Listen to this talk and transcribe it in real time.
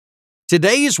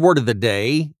Today's word of the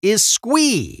day is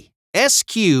squee.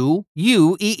 S-Q-U-E-E.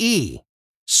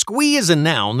 Squee is a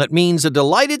noun that means a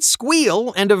delighted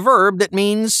squeal and a verb that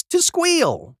means to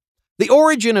squeal. The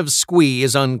origin of squee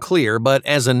is unclear, but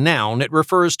as a noun it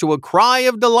refers to a cry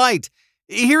of delight.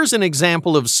 Here's an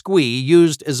example of squee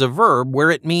used as a verb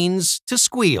where it means to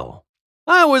squeal.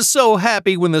 I was so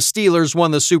happy when the Steelers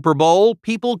won the Super Bowl,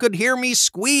 people could hear me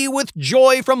squee with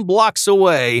joy from blocks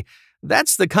away.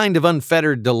 That's the kind of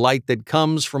unfettered delight that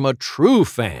comes from a true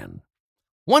fan.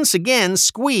 Once again,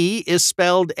 squee is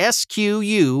spelled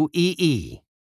S-Q-U-E-E.